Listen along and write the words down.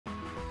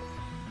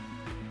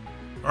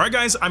Alright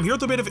guys, I'm here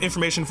with a bit of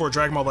information for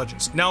Dragon Ball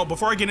Legends. Now,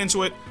 before I get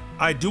into it,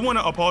 I do want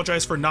to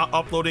apologize for not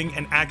uploading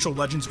an actual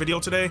Legends video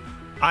today.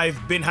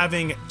 I've been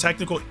having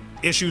technical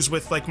issues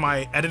with like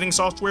my editing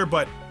software,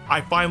 but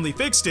I finally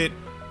fixed it,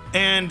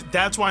 and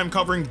that's why I'm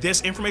covering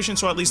this information,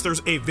 so at least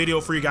there's a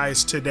video for you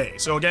guys today.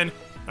 So again,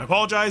 I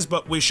apologize,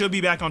 but we should be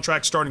back on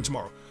track starting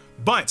tomorrow.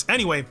 But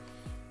anyway,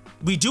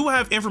 we do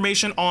have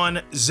information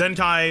on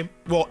ZENKAI,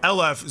 well,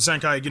 LF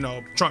ZENKAI, you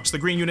know, Trunks, the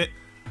green unit,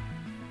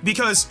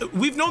 because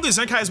we've known that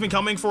ZENKAI has been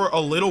coming for a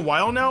little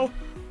while now,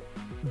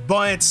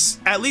 but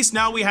at least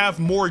now we have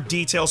more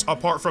details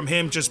apart from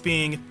him just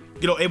being,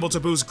 you know, able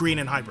to boost green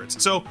and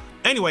hybrids. So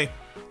anyway,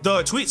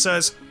 the tweet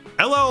says,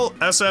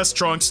 LLSS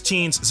Trunks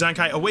Teens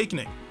ZENKAI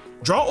Awakening.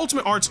 Draw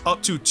ultimate arts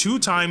up to 2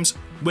 times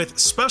with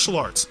special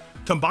arts.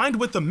 Combined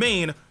with the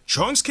main,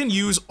 Trunks can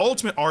use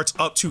ultimate arts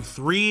up to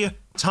 3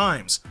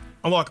 times.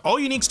 Unlock all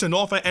uniques to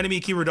nullify enemy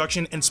key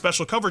reduction and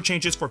special cover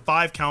changes for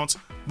 5 counts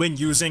when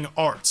using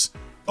arts.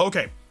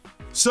 Okay,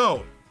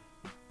 so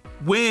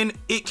when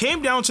it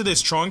came down to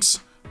this Trunks,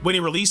 when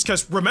he released,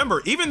 because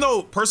remember, even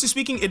though personally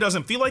speaking it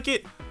doesn't feel like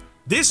it,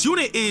 this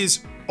unit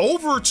is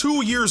over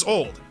 2 years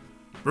old.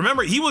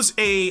 Remember, he was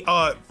a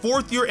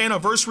 4th year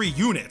anniversary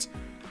unit,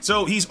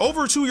 so he's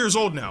over 2 years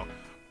old now.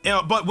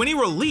 But when he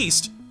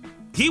released,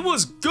 he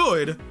was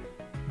good,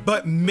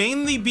 but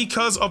mainly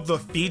because of the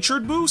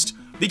featured boost,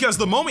 because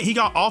the moment he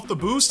got off the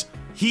boost,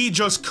 he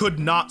just could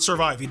not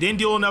survive. He didn't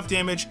deal enough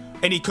damage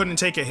and he couldn't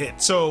take a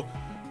hit. So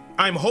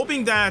I'm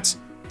hoping that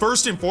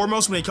first and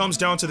foremost, when it comes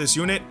down to this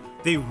unit,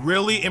 they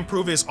really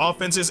improve his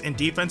offenses and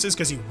defenses,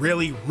 because he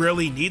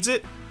really needs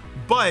it.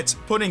 But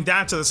putting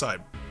that to the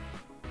side,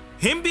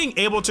 him being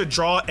able to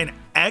draw an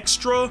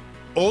extra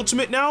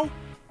ultimate now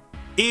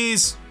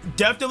is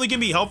definitely gonna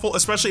be helpful,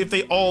 especially if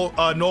they all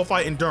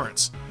nullify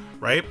endurance,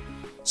 right?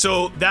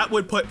 So that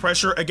would put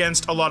pressure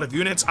against a lot of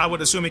units. I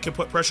would assume it could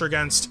put pressure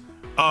against,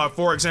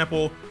 for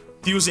example,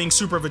 fusing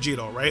Super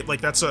Vegito, right?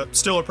 Like that's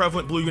still a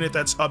prevalent blue unit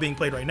that's being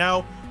played right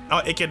now.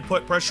 It can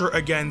put pressure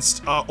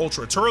against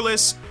Ultra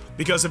Turles,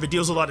 because if it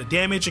deals a lot of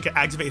damage, it can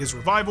activate his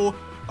revival,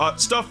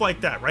 stuff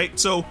like that, right?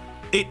 So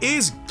it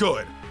is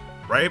good,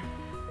 right?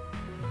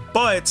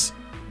 But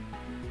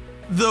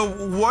the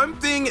one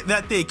thing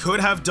that they could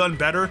have done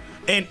better,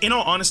 and in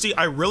all honesty,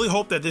 I really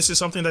hope that this is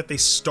something that they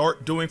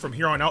start doing from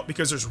here on out,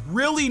 because there's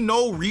really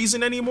no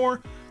reason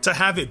anymore to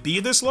have it be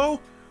this low,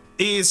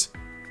 is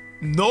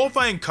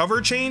nullifying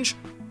cover change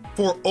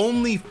for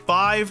only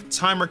 5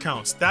 timer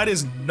counts. That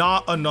is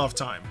not enough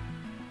time.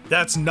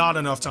 That's not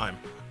enough time,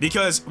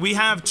 because we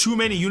have too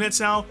many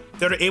units now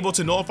that are able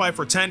to nullify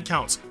for 10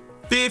 counts,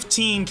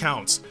 15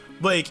 counts,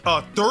 like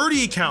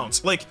 30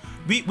 counts. Like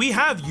we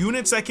have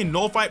units that can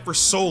nullify it for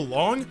so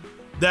long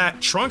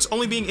that Trunks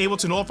only being able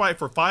to nullify it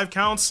for 5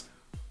 counts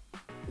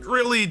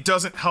really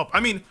doesn't help.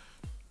 I mean,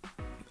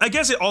 I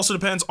guess it also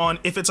depends on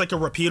if it's like a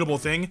repeatable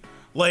thing.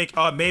 Like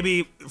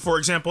maybe, for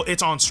example,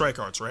 it's on strike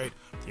arts, right?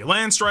 You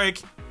land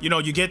strike, you know,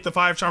 you get the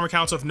 5 timer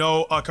counts of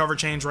no cover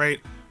change, right?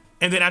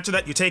 And then after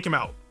that, you take him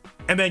out.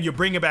 And then you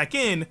bring it back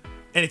in,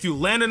 and if you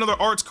land another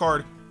arts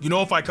card, you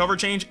nullify cover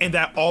change, and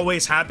that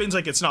always happens,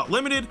 like it's not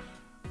limited,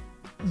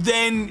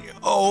 then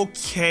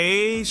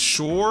okay,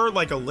 sure,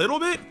 like a little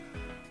bit.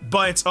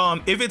 But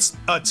if it's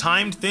a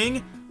timed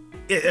thing,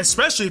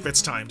 especially if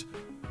it's timed,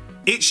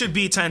 it should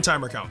be 10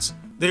 timer counts.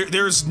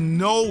 There's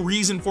no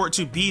reason for it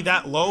to be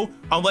that low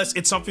unless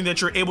it's something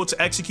that you're able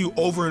to execute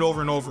over and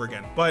over and over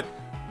again. But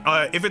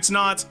if it's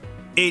not,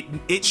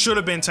 it should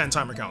have been 10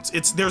 timer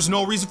counts. There's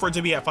no reason for it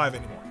to be at 5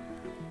 anymore.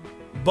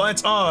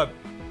 But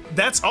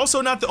that's also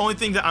not the only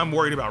thing that I'm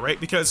worried about, right?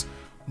 Because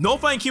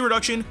nullifying key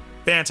reduction,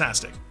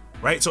 fantastic,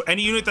 right? So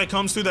any unit that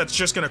comes through that's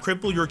just gonna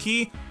cripple your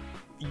key,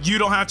 you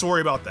don't have to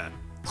worry about that.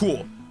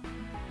 Cool.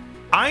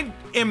 I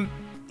am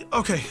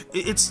okay.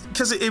 It's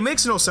because it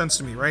makes no sense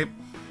to me, right?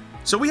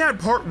 So we had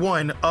part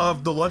 1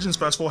 of the Legends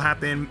Festival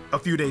happen a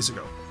few days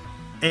ago,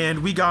 and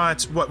we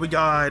got what we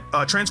got: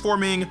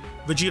 transforming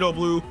Vegito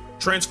Blue,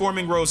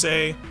 transforming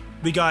Rose.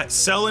 We got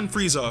Cell and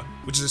Frieza,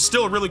 which is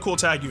still a really cool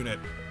tag unit.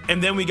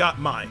 And then we got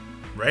Mai,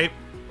 right?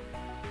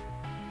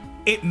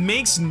 It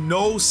makes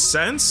no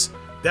sense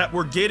that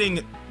we're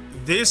getting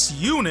this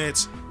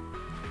unit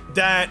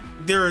that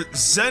they're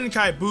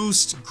ZENKAI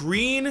boost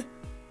green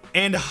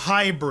and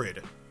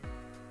hybrid.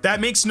 That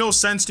makes no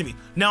sense to me.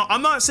 Now,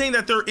 I'm not saying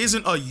that there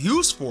isn't a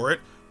use for it.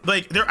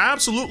 Like, there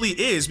absolutely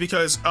is,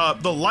 because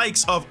the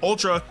likes of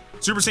Ultra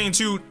Super Saiyan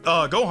 2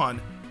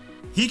 Gohan,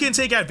 he can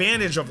take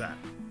advantage of that.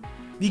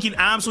 He can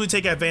absolutely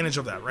take advantage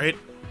of that, right?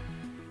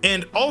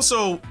 And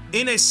also,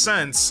 in a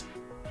sense,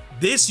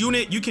 this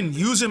unit, you can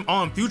use him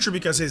on Future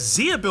because his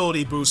Z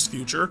ability boosts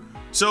Future.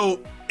 So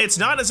it's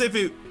not as if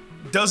it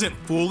doesn't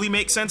fully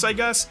make sense, I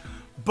guess,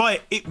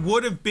 but it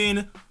would have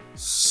been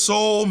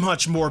so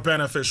much more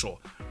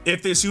beneficial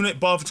if this unit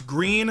buffed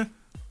green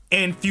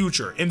and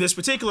Future. In this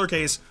particular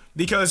case,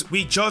 because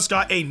we just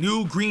got a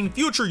new green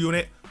Future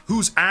unit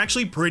who's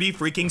actually pretty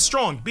freaking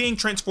strong, being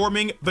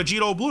transforming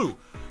Vegito Blue.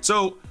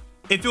 So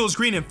if it was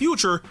green and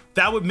Future,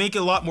 that would make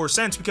a lot more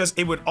sense, because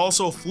it would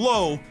also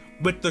flow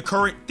with the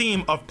current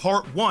theme of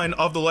part 1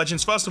 of the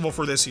Legends Festival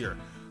for this year.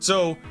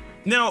 So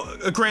now,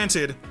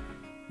 granted,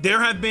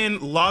 there have been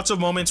lots of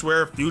moments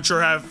where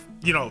Future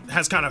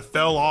has kind of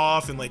fell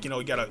off, and like,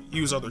 you gotta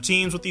use other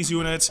teams with these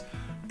units.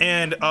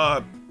 And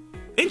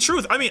in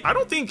truth, I mean, I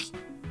don't think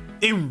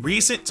in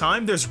recent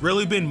time there's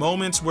really been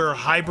moments where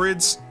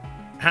hybrids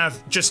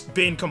have just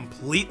been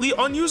completely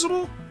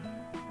unusable.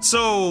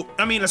 So,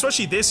 I mean,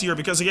 especially this year,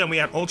 because again, we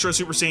had Ultra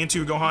Super Saiyan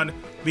 2 Gohan,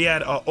 we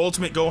had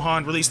Ultimate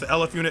Gohan release the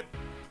LF unit.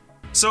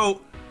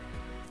 So,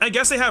 I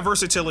guess they have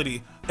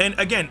versatility. And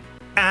again,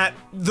 at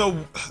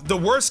the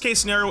worst case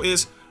scenario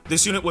is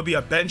this unit would be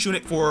a bench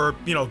unit for,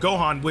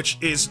 Gohan, which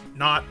is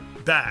not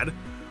bad.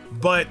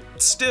 But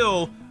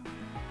still,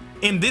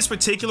 in this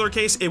particular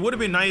case, it would have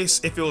been nice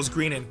if it was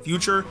green in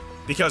Future,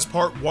 because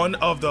part 1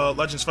 of the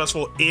Legends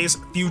Festival is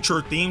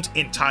Future themed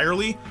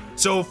entirely.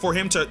 So for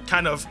him to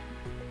kind of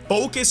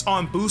focus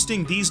on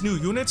boosting these new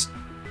units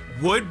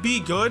would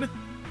be good.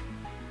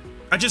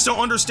 I just don't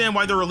understand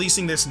why they're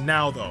releasing this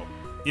now, though.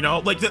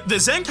 Like the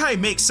ZENKAI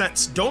makes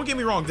sense. Don't get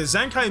me wrong, the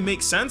ZENKAI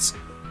makes sense,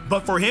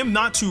 but for him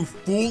not to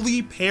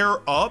fully pair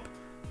up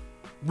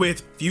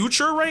with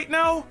Future right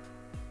now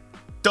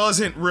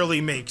doesn't really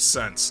make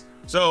sense.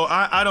 So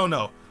I don't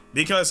know,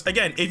 because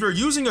again, if you're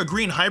using a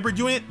green hybrid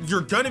unit,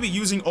 you're gonna be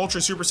using Ultra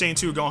Super Saiyan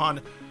 2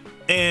 Gohan,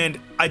 and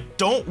I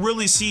don't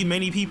really see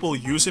many people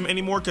use him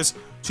anymore, because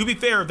to be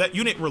fair, that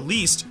unit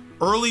released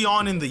early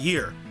on in the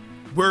year.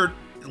 We're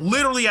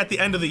literally at the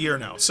end of the year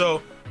now.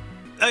 So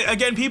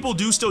again, people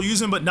do still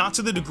use him, but not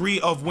to the degree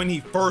of when he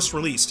first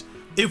released.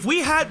 If we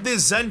had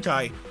this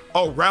ZENKAI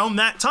around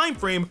that time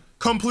frame,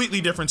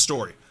 completely different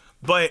story.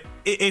 But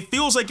it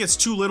feels like it's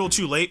too little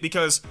too late,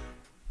 because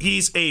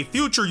he's a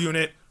Future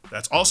unit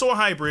that's also a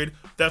hybrid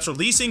that's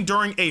releasing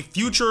during a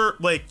Future,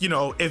 like,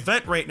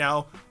 event right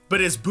now, but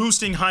is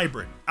boosting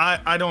hybrid.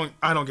 I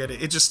don't get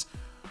it.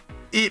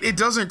 It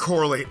doesn't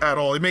correlate at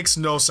all. It makes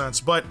no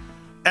sense. But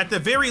at the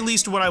very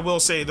least, what I will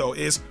say though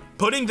is,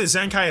 putting the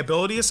ZENKAI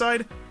ability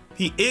aside,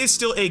 he is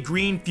still a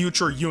green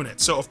Future unit.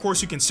 So of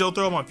course you can still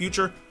throw him on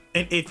Future.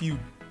 And if you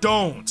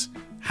don't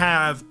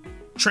have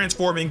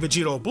transforming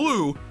Vegito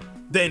Blue,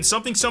 then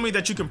something tells me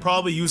that you can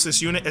probably use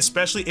this unit,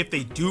 especially if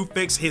they do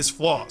fix his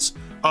flaws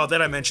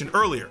that I mentioned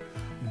earlier.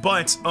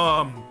 But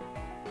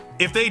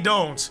if they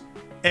don't,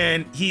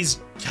 and he's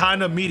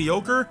kind of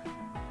mediocre,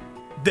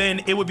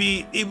 then it would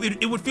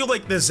feel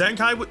like the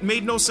ZENKAI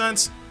made no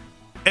sense.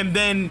 And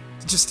then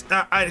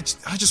I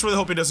just really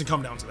hope it doesn't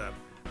come down to that.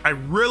 I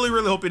really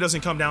hope it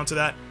doesn't come down to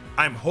that.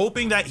 I'm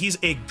hoping that he's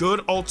a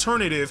good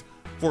alternative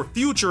for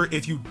Future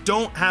if you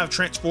don't have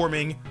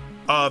transforming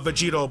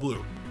Vegito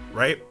Blue,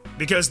 right?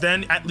 Because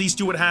then at least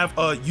you would have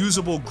a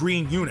usable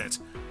green unit.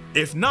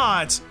 If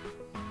not,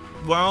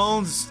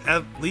 well,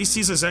 at least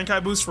he's a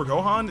ZENKAI boost for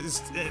Gohan.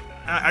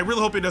 I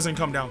really hope it doesn't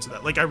come down to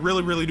that. Like, I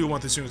really do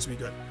want this unit to be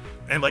good.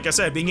 And like I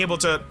said, being able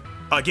to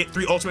get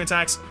 3 ultimate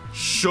attacks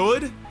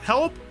should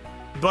help,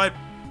 but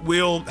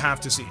we'll have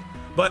to see.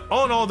 But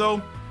all in all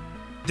though,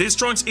 this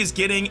Trunks is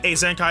getting a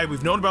ZENKAI.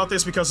 We've known about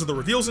this because of the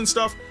reveals and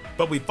stuff,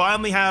 but we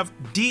finally have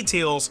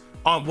details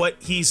on what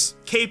he's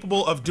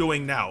capable of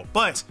doing now.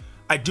 But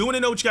I do want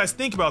to know what you guys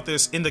think about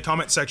this in the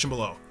comment section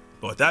below.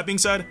 But with that being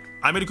said,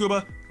 I'm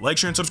Ndukauba, like,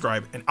 share, and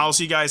subscribe, and I'll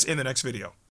see you guys in the next video.